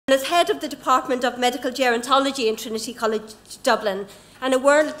As head of the Department of Medical Gerontology in Trinity College Dublin and a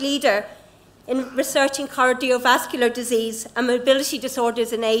world leader in researching cardiovascular disease and mobility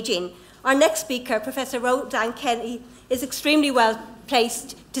disorders in ageing, our next speaker, Professor Rodan Kenny, is extremely well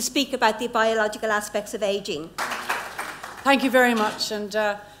placed to speak about the biological aspects of ageing. Thank you very much, and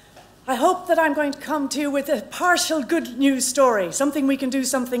I hope that I'm going to come to you with a partial good news story, something we can do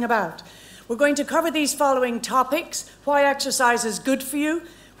something about. We're going to cover these following topics: why exercise is good for you,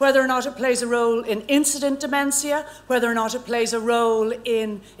 whether or not it plays a role in incident dementia, whether or not it plays a role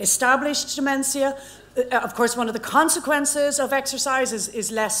in established dementia. Of course, one of the consequences of exercise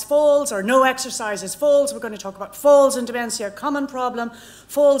is less falls, or no exercise is falls. We're going to talk about falls in dementia, a common problem,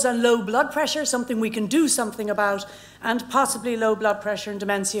 falls and low blood pressure, something we can do something about, and possibly low blood pressure in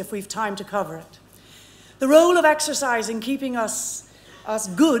dementia if we've time to cover it. The role of exercise in keeping us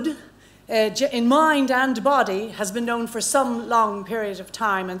good in mind and body has been known for some long period of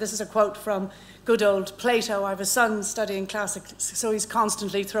time, and this is a quote from good old Plato. I have a son studying classics, so he's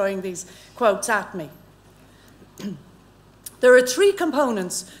constantly throwing these quotes at me. There are three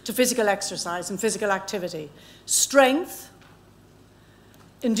components to physical exercise and physical activity: strength,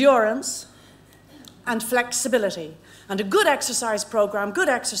 endurance, and flexibility. And a good exercise program, good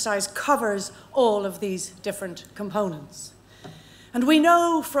exercise, covers all of these different components. And we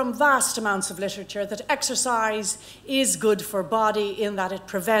know from vast amounts of literature that exercise is good for body in that it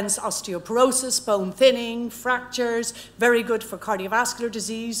prevents osteoporosis, bone thinning, fractures, very good for cardiovascular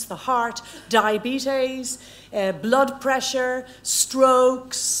disease, the heart, diabetes, blood pressure,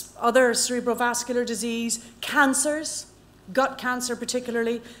 strokes, other cerebrovascular disease, cancers, gut cancer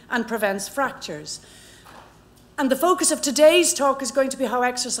particularly, and prevents fractures. And the focus of today's talk is going to be how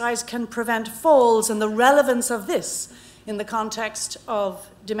exercise can prevent falls and the relevance of this in the context of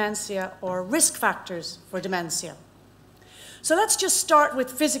dementia or risk factors for dementia. So let's just start with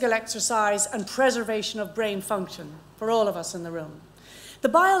physical exercise and preservation of brain function for all of us in the room. The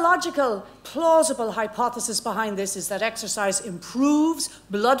biological plausible hypothesis behind this is that exercise improves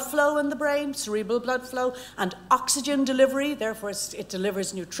blood flow in the brain, cerebral blood flow, and oxygen delivery. Therefore, it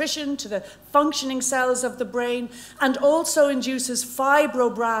delivers nutrition to the functioning cells of the brain, and also induces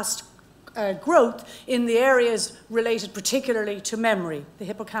fibroblast growth in the areas related particularly to memory, the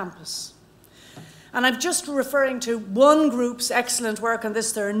hippocampus. And I'm just referring to one group's excellent work on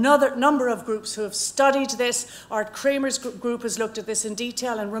this. There are another number of groups who have studied this. Art Kramer's group has looked at this in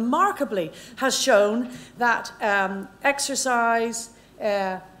detail and remarkably has shown that exercise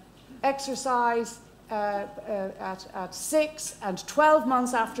at 6 and 12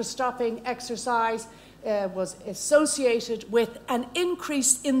 months after stopping exercise was associated with an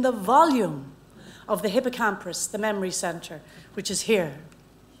increase in the volume of the hippocampus, the memory center, which is here.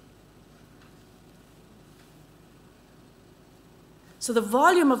 So the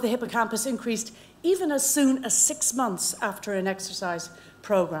volume of the hippocampus increased even as soon as 6 months after an exercise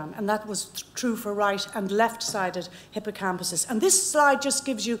program, and that was true for right and left-sided hippocampuses. And this slide just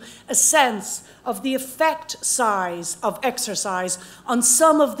gives you a sense of the effect size of exercise on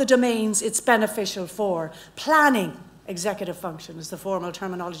some of the domains it's beneficial for. Planning, executive function is the formal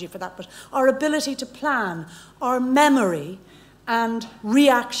terminology for that, but our ability to plan, our memory, and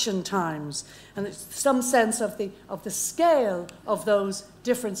reaction times, and some sense of the scale of those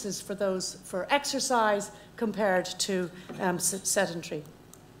differences for exercise compared to sedentary.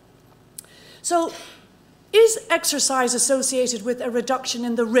 So, is exercise associated with a reduction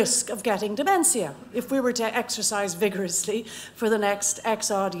in the risk of getting dementia? If we were to exercise vigorously for the next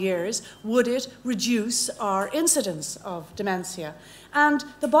X odd years, would it reduce our incidence of dementia? And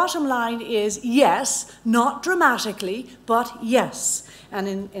the bottom line is yes, not dramatically, but yes.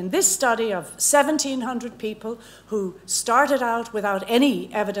 And in this study of 1,700 people who started out without any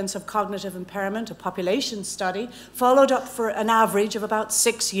evidence of cognitive impairment, a population study, followed up for an average of about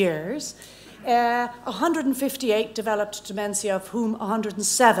 6 years, 158 developed dementia, of whom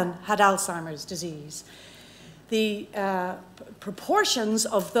 107 had Alzheimer's disease. The proportions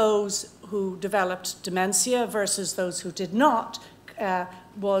of those who developed dementia versus those who did not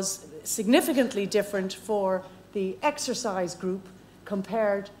was significantly different for the exercise group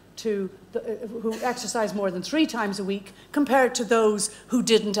compared to who exercised more than 3 times a week compared to those who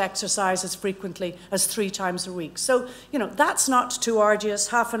didn't exercise as frequently as 3 times a week. So, that's not too arduous,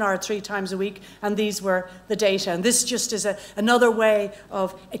 half an hour 3 times a week, and these were the data. And this just is another way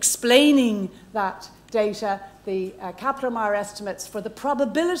of explaining that data, the Kaplan-Meier estimates for the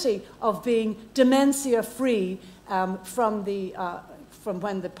probability of being dementia-free from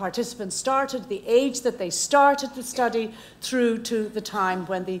when the participants started, the age that they started the study, through to the time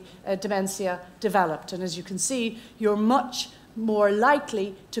when the dementia developed. And as you can see, you're much more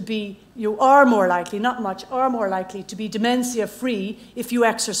likely to be, you are more likely, not much, are more likely to be dementia-free if you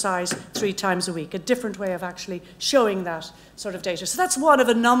exercise 3 times a week. A different way of actually showing that sort of data. So that's one of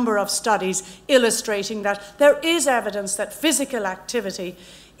a number of studies illustrating that there is evidence that physical activity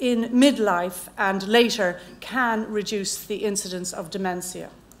in midlife and later can reduce the incidence of dementia.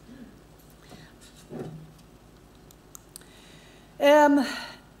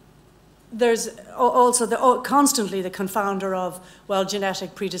 There's also constantly the confounder of, well,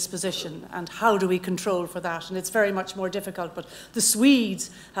 genetic predisposition and how do we control for that? And it's very much more difficult. But the Swedes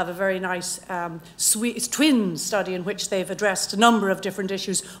have a very nice twin study in which they've addressed a number of different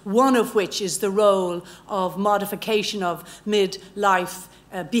issues, one of which is the role of modification of midlife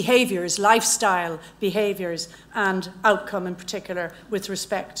behaviors, lifestyle behaviors, and outcome in particular with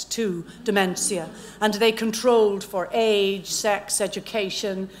respect to dementia. And they controlled for age, sex,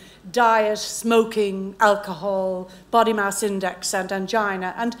 education, diet, smoking, alcohol, body mass index, and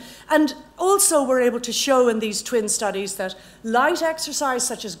angina. And also were able to show in these twin studies that light exercise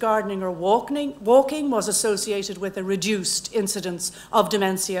such as gardening or walking was associated with a reduced incidence of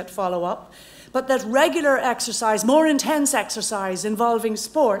dementia at follow-up, but that regular exercise, more intense exercise involving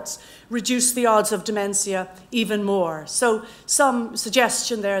sports, reduced the odds of dementia even more. So some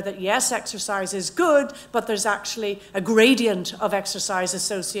suggestion there that yes, exercise is good, but there's actually a gradient of exercise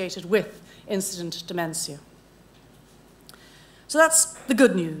associated with incident dementia. So that's the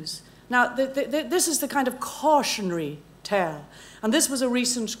good news. Now, this is the kind of cautionary tale. And this was a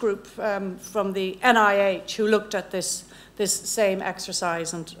recent group from the NIH who looked at this same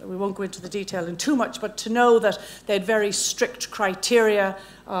exercise, and we won't go into the detail in too much, but to know that they had very strict criteria,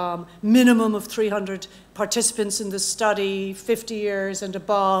 minimum of 300 participants in the study, 50 years and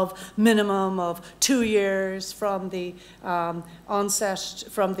above, minimum of 2 years from the onset,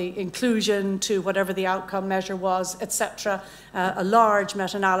 from the inclusion to whatever the outcome measure was, etc. A large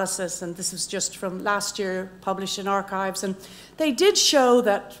meta-analysis, and this was just from last year, published in Archives, and they did show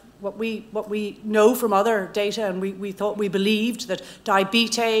that what we know from other data, and we believed that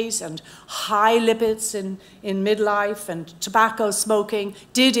diabetes and high lipids in midlife and tobacco smoking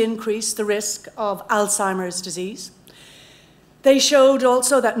did increase the risk of Alzheimer's disease. They showed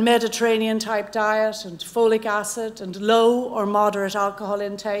also that Mediterranean type diet and folic acid and low or moderate alcohol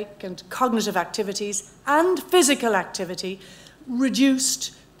intake and cognitive activities and physical activity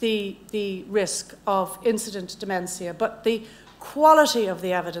reduced the risk of incident dementia, but the quality of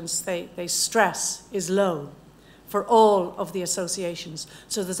the evidence they stress is low for all of the associations.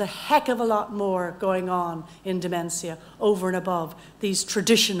 So there's a heck of a lot more going on in dementia over and above these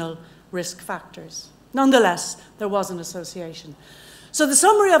traditional risk factors. Nonetheless, there was an association. So the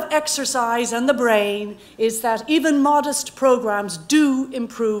summary of exercise and the brain is that even modest programs do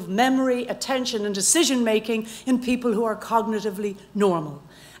improve memory, attention, and decision-making in people who are cognitively normal.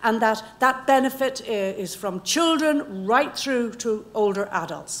 And that benefit is from children right through to older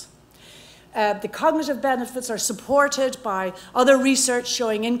adults. The cognitive benefits are supported by other research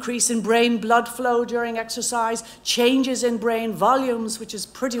showing increase in brain blood flow during exercise, changes in brain volumes, which is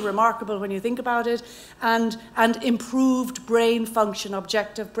pretty remarkable when you think about it, and improved brain function,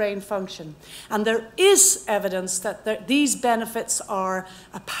 objective brain function. And there is evidence that these benefits are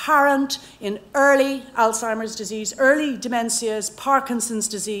apparent in early Alzheimer's disease, early dementias, Parkinson's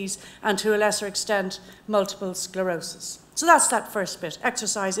disease, and to a lesser extent, multiple sclerosis. So that's that first bit.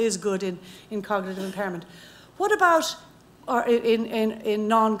 Exercise is good in cognitive impairment. What about in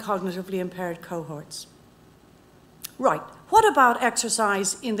non-cognitively impaired cohorts? Right. What about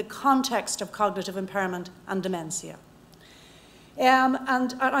exercise in the context of cognitive impairment and dementia?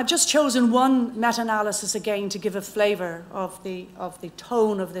 And I've just chosen one meta-analysis again to give a flavour of the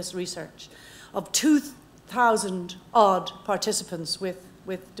tone of this research, of 2,000 odd participants with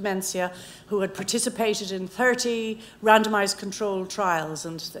dementia who had participated in 30 randomized controlled trials,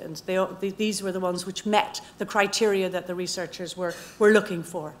 and these were the ones which met the criteria that the researchers were looking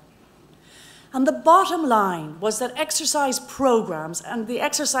for. And the bottom line was that exercise programs, and the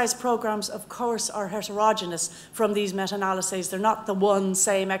exercise programs, of course, are heterogeneous from these meta-analyses. They're not the one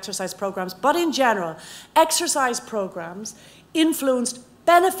same exercise programs, but in general, exercise programs influenced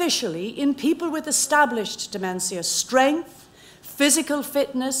beneficially in people with established dementia strength, physical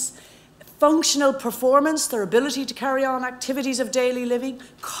fitness, functional performance, their ability to carry on activities of daily living,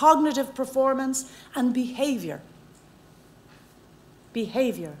 cognitive performance, and behavior.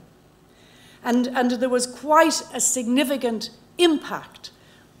 Behavior. And there was quite a significant impact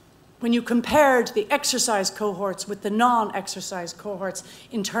when you compared the exercise cohorts with the non-exercise cohorts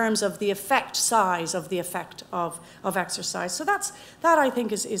in terms of the effect size of the effect of exercise. So that I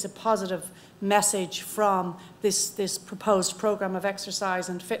think is a positive message from this proposed program of exercise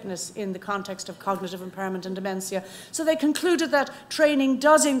and fitness in the context of cognitive impairment and dementia. So they concluded that training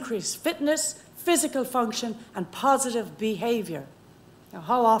does increase fitness, physical function, and positive behavior. Now,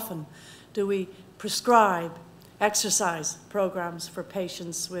 how often do we prescribe exercise programs for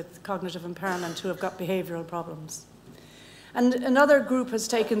patients with cognitive impairment who have got behavioral problems? And another group has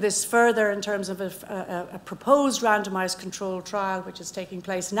taken this further in terms of a proposed randomized controlled trial, which is taking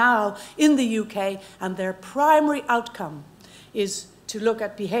place now in the UK, and their primary outcome is to look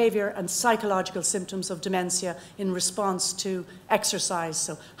at behavior and psychological symptoms of dementia in response to exercise.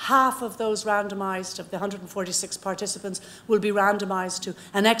 So half of those randomized, of the 146 participants, will be randomized to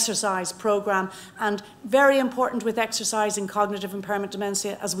an exercise program. And very important with exercise in cognitive impairment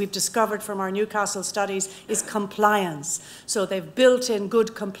dementia, as we've discovered from our Newcastle studies, is compliance. So they've built in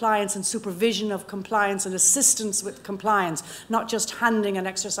good compliance and supervision of compliance and assistance with compliance, not just handing an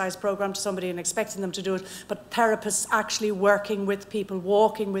exercise program to somebody and expecting them to do it, but therapists actually working with people,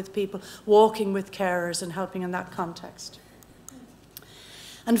 walking with carers, and helping in that context.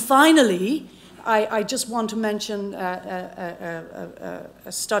 And finally, I just want to mention a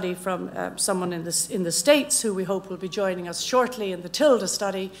study from someone in the States who we hope will be joining us shortly in the TILDA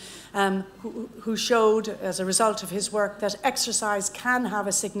study, who showed, as a result of his work, that exercise can have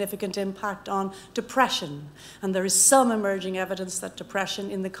a significant impact on depression. And there is some emerging evidence that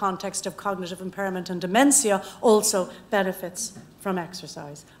depression in the context of cognitive impairment and dementia also benefits from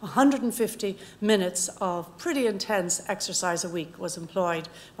exercise. 150 minutes of pretty intense exercise a week was employed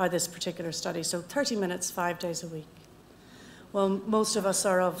by this particular study, so 30 minutes, 5 days a week. Well, most of us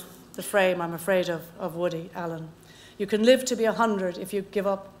are of the frame, I'm afraid, of Woody Allen. You can live to be 100 if you give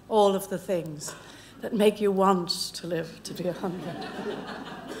up all of the things that make you want to live to be 100.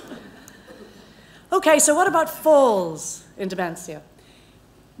 Okay, so what about falls in dementia?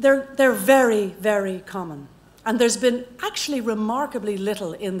 They're very, very common. And there's been actually remarkably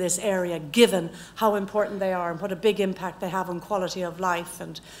little in this area, given how important they are and what a big impact they have on quality of life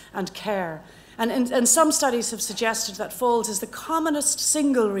and care. And some studies have suggested that falls is the commonest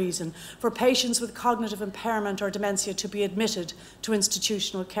single reason for patients with cognitive impairment or dementia to be admitted to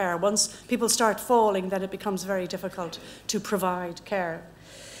institutional care. Once people start falling, then it becomes very difficult to provide care.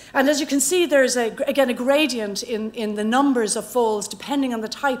 And as you can see, there's, again, a gradient in the numbers of falls depending on the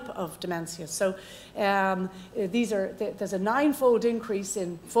type of dementia. So there's a 9-fold increase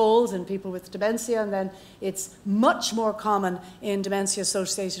in falls in people with dementia, and then it's much more common in dementia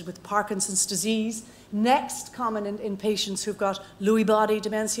associated with Parkinson's disease. Next common in patients who've got Lewy body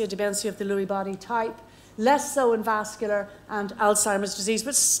dementia, dementia of the Lewy body type. Less so in vascular and Alzheimer's disease,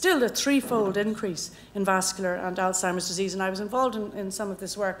 but still a 3-fold increase in vascular and Alzheimer's disease. And I was involved in some of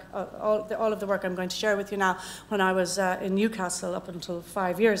this work, all of the work I'm going to share with you now, when I was in Newcastle up until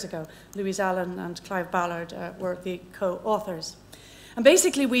 5 years ago. Louise Allen and Clive Ballard were the co-authors. And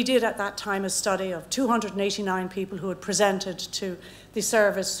basically we did at that time a study of 289 people who had presented to the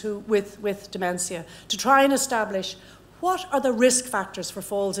service with dementia to try and establish what are the risk factors for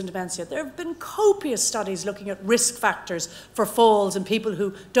falls in dementia. There have been copious studies looking at risk factors for falls in people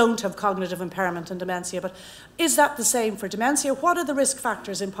who don't have cognitive impairment and dementia, but is that the same for dementia? What are the risk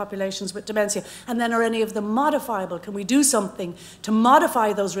factors in populations with dementia? And then are any of them modifiable? Can we do something to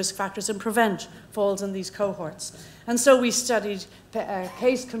modify those risk factors and prevent falls in these cohorts? And so we studied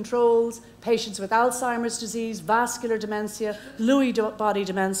case controls, patients with Alzheimer's disease, vascular dementia, Lewy body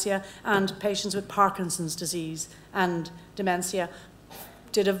dementia, and patients with Parkinson's disease and dementia.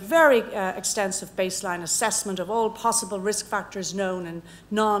 Did a very extensive baseline assessment of all possible risk factors known in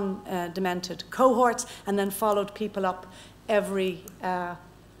non-demented cohorts, and then followed people up every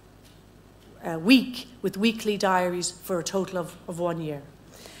week with weekly diaries for a total of 1 year.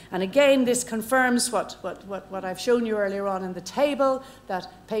 And again, this confirms what I've shown you earlier on in the table, that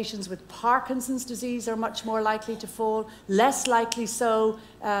patients with Parkinson's disease are much more likely to fall, less likely so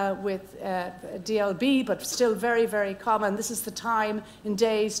with DLB, but still very, very common. This is the time in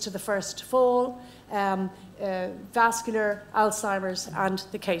days to the first fall, vascular, Alzheimer's, and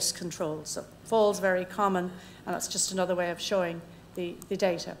the case control. So falls very common, and that's just another way of showing the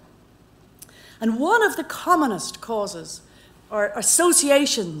data. And one of the commonest causes or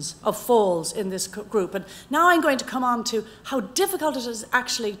associations of falls in this group. And now I'm going to come on to how difficult it is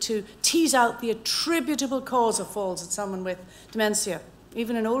actually to tease out the attributable cause of falls in someone with dementia.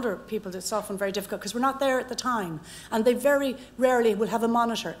 Even in older people, it's often very difficult because we're not there at the time. And they very rarely will have a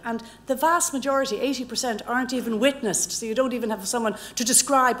monitor. And the vast majority, 80%, aren't even witnessed. So you don't even have someone to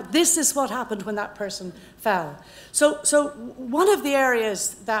describe, this is what happened when that person fell. So one of the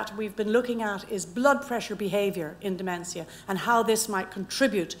areas that we've been looking at is blood pressure behavior in dementia and how this might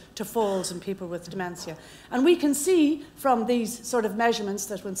contribute to falls in people with dementia. And we can see from these sort of measurements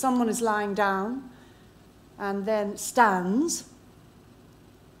that when someone is lying down and then stands,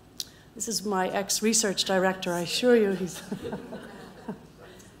 this is my ex-research director, I assure you, he's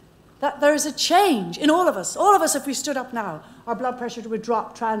that there is a change in all of us. All of us, if we stood up now, our blood pressure would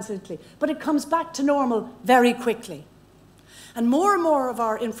drop transiently, but it comes back to normal very quickly. And more of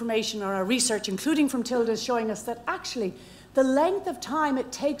our information or our research, including from Tilda, is showing us that actually the length of time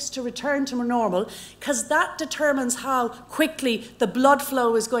it takes to return to normal, because that determines how quickly the blood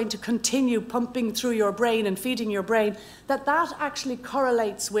flow is going to continue pumping through your brain and feeding your brain, that actually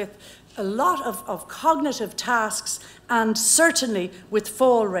correlates with a lot of cognitive tasks and certainly with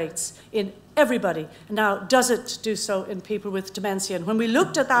fall rates in everybody. Now, does it do so in people with dementia? And when we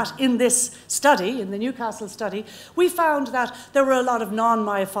looked at that in this study, in the Newcastle study, we found that there were a lot of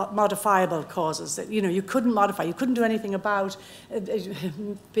non-modifiable causes that, you couldn't modify. You couldn't do anything about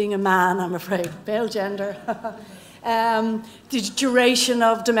being a man, I'm afraid, male gender. The duration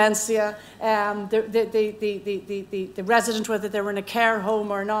of dementia, the resident, whether they were in a care home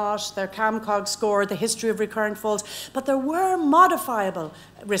or not, their CAMCOG score, the history of recurrent falls. But there were modifiable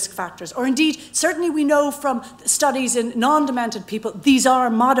risk factors, or indeed, certainly we know from studies in non-demented people, these are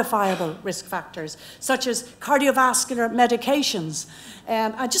modifiable risk factors, such as cardiovascular medications.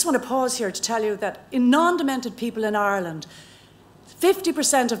 I just want to pause here to tell you that in non-demented people in Ireland,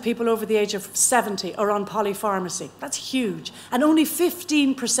 50% of people over the age of 70 are on polypharmacy. That's huge. And only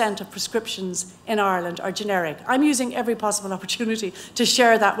 15% of prescriptions in Ireland are generic. I'm using every possible opportunity to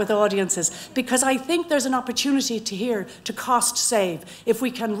share that with audiences because I think there's an opportunity to cost save if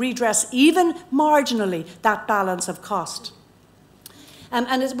we can redress even marginally that balance of cost.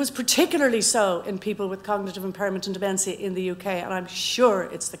 And it was particularly so in people with cognitive impairment and dementia in the UK, and I'm sure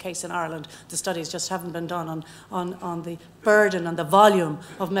it's the case in Ireland. The studies just haven't been done on the burden and the volume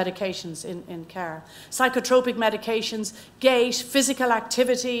of medications in care. Psychotropic medications, gait, physical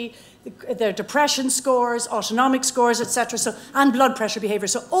activity, their depression scores, autonomic scores, etc., and blood pressure behavior.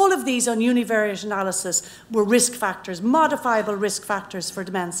 So all of these on univariate analysis were risk factors, modifiable risk factors for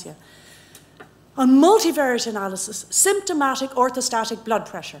dementia. On multivariate analysis, symptomatic orthostatic blood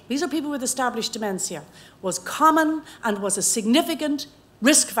pressure, these are people with established dementia, was common and was a significant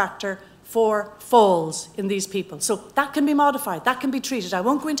risk factor for falls in these people. So that can be modified, that can be treated. I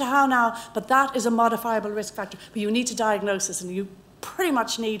won't go into how now, but that is a modifiable risk factor. But you need to diagnose this, and you pretty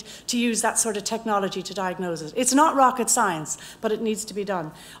much need to use that sort of technology to diagnose it. It's not rocket science, but it needs to be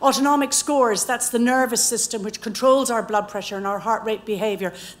done. Autonomic scores, that's the nervous system which controls our blood pressure and our heart rate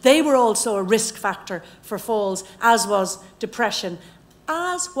behavior. They were also a risk factor for falls, as was depression,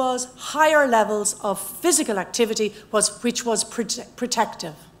 as was higher levels of physical activity, which was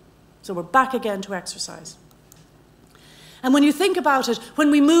protective. So we're back again to exercise. And when you think about it, when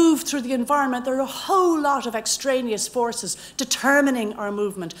we move through the environment, there are a whole lot of extraneous forces determining our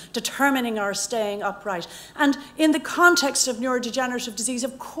movement, determining our staying upright. And in the context of neurodegenerative disease,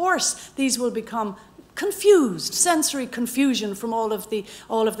 of course, these will become confused, sensory confusion from all of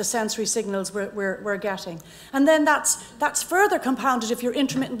the sensory signals we're getting. And then that's further compounded if you're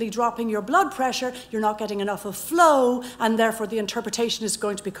intermittently dropping your blood pressure, you're not getting enough of flow, and therefore the interpretation is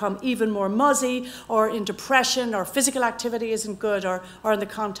going to become even more muzzy, or in depression, or physical activity isn't good, or in the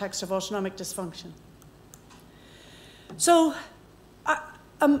context of autonomic dysfunction. So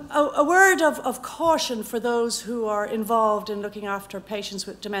a word of caution for those who are involved in looking after patients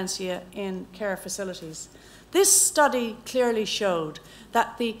with dementia in care facilities. This study clearly showed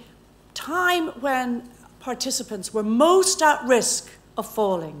that the time when participants were most at risk of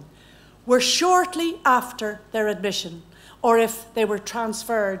falling were shortly after their admission, or if they were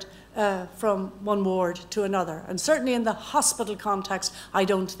transferred from one ward to another. And certainly in the hospital context, I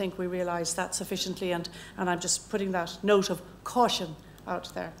don't think we realise that sufficiently, and I'm just putting that note of caution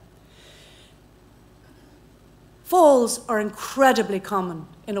out there. Falls are incredibly common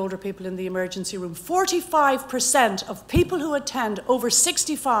in older people in the emergency room. 45% of people who attend over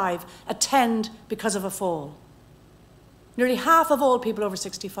 65 attend because of a fall. Nearly half of all people over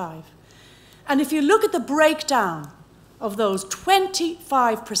 65. And if you look at the breakdown of those,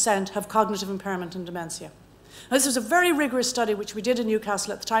 25% have cognitive impairment and dementia. Now, this was a very rigorous study which we did in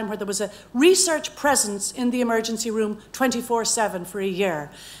Newcastle at the time, where there was a research presence in the emergency room 24/7 for a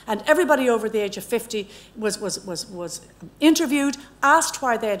year. And everybody over the age of 50 was interviewed, asked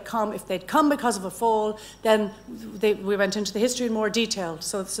why they had come. If they'd come because of a fall, then we went into the history in more detail.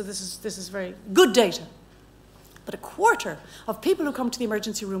 So this is very good data. But a quarter of people who come to the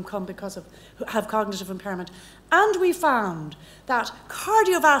emergency room come because of who have cognitive impairment. And we found that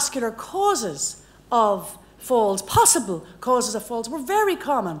cardiovascular causes of falls, possible causes of falls, were very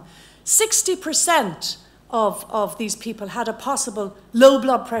common. 60% of these people had a possible low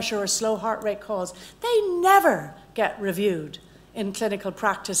blood pressure or slow heart rate cause. They never get reviewed in clinical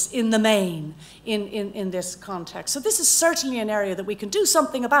practice in the main in this context. So this is certainly an area that we can do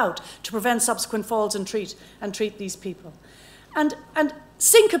something about to prevent subsequent falls and treat these people. And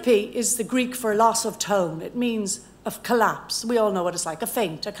syncope is the Greek for loss of tone. It means a collapse. We all know what it's like, a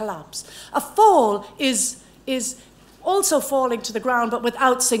faint, a collapse. A fall is also falling to the ground, but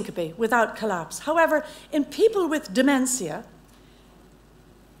without syncope, without collapse. However, in people with dementia,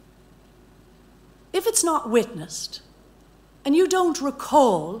 if it's not witnessed, and you don't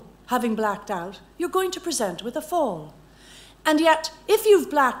recall having blacked out, you're going to present with a fall. And yet, if you've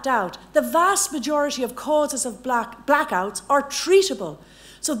blacked out, the vast majority of causes of blackouts are treatable.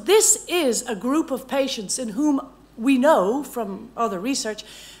 So this is a group of patients in whom we know from other research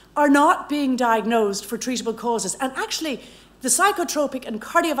are not being diagnosed for treatable causes. And actually, the psychotropic and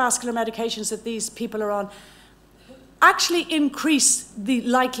cardiovascular medications that these people are on actually increase the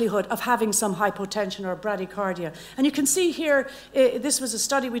likelihood of having some hypotension or bradycardia. And you can see here, this was a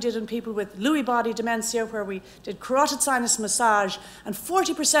study we did in people with Lewy body dementia, where we did carotid sinus massage, and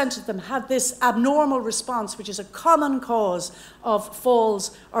 40% of them had this abnormal response, which is a common cause of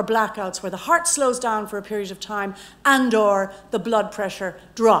falls or blackouts, where the heart slows down for a period of time and or the blood pressure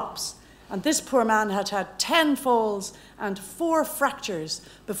drops. And this poor man had had 10 falls and 4 fractures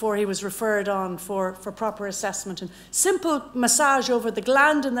before he was referred on for proper assessment. And simple massage over the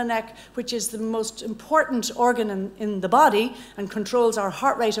gland in the neck, which is the most important organ in the body and controls our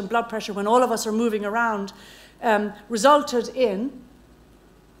heart rate and blood pressure when all of us are moving around, resulted in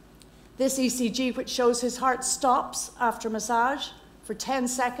this ECG, which shows his heart stops after massage for 10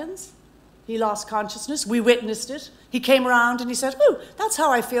 seconds. He lost consciousness. We witnessed it. He came around and he said, "Oh, that's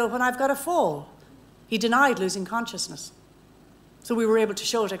how I feel when I've got a fall." He denied losing consciousness. So we were able to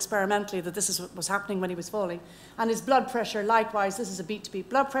show it experimentally that this is what was happening when he was falling. And his blood pressure, likewise, this is a beat-to-beat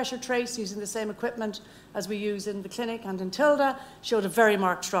blood pressure trace using the same equipment as we use in the clinic and in Tilda, showed a very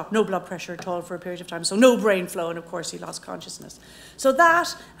marked drop, no blood pressure at all for a period of time, so no brain flow, and of course he lost consciousness. So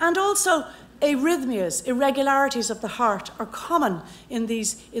that, and also arrhythmias, irregularities of the heart, are common in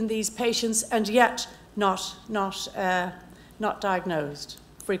these patients, and yet not diagnosed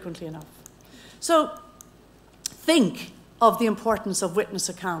frequently enough. So think of the importance of witness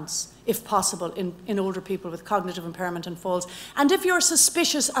accounts, if possible, in older people with cognitive impairment and falls. And if you're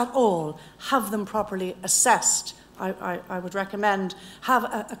suspicious at all, have them properly assessed. I would recommend have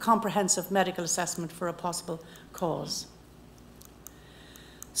a comprehensive medical assessment for a possible cause.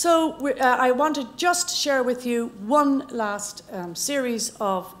 So I want to just share with you one last series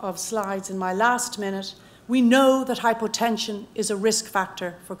of slides in my last minute. We know that hypotension is a risk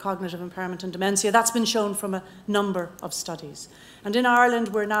factor for cognitive impairment and dementia. That's been shown from a number of studies. And in Ireland,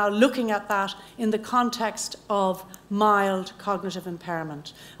 we're now looking at that in the context of mild cognitive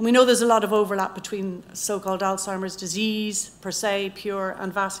impairment. And we know there's a lot of overlap between so-called Alzheimer's disease, per se, pure,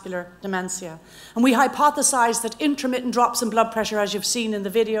 and vascular dementia. And we hypothesize that intermittent drops in blood pressure, as you've seen in the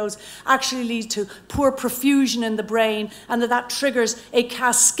videos, actually lead to poor perfusion in the brain, and that triggers a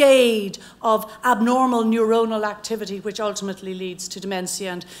cascade of abnormal neuronal activity, which ultimately leads to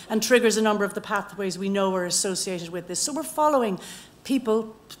dementia and triggers a number of the pathways we know are associated with this. So we're following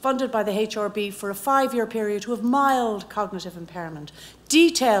people funded by the HRB for a 5-year period who have mild cognitive impairment,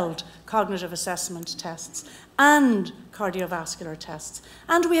 detailed cognitive assessment tests, and cardiovascular tests.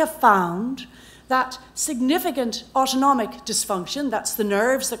 And we have found that significant autonomic dysfunction, that's the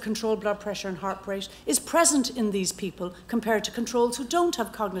nerves that control blood pressure and heart rate, is present in these people compared to controls who don't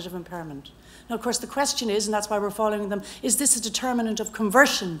have cognitive impairment. Now, of course, the question is, and that's why we're following them, is this a determinant of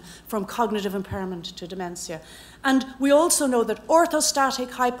conversion from cognitive impairment to dementia? And we also know that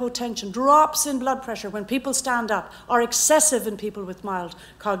orthostatic hypotension, drops in blood pressure when people stand up, are excessive in people with mild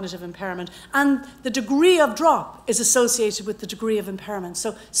cognitive impairment. And the degree of drop is associated with the degree of impairment,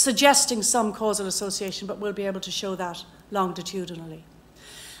 so suggesting some causal association, but we'll be able to show that longitudinally.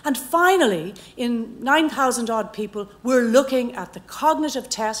 And finally, in 9,000 odd people, we're looking at the cognitive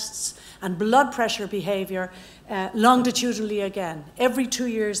tests and blood pressure behavior longitudinally again. Every 2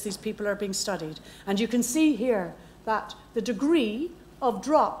 years, these people are being studied. And you can see here that the degree of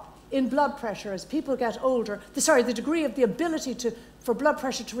drop in blood pressure as people get older, the degree of the ability for blood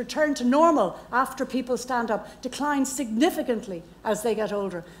pressure to return to normal after people stand up declines significantly as they get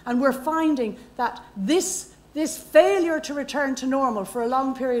older. And we're finding that this failure to return to normal for a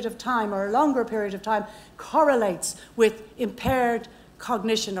long period of time or a longer period of time correlates with impaired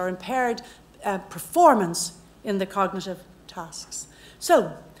cognition or impaired performance in the cognitive tasks.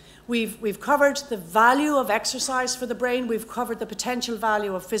 So we've covered the value of exercise for the brain. We've covered the potential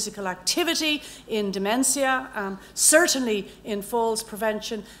value of physical activity in dementia, certainly in falls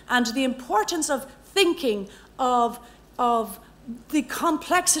prevention, and the importance of thinking of the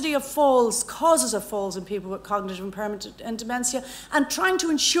complexity of falls, causes of falls in people with cognitive impairment and dementia, and trying to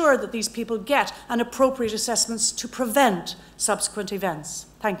ensure that these people get an appropriate assessments to prevent subsequent events.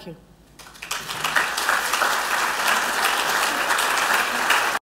 Thank you.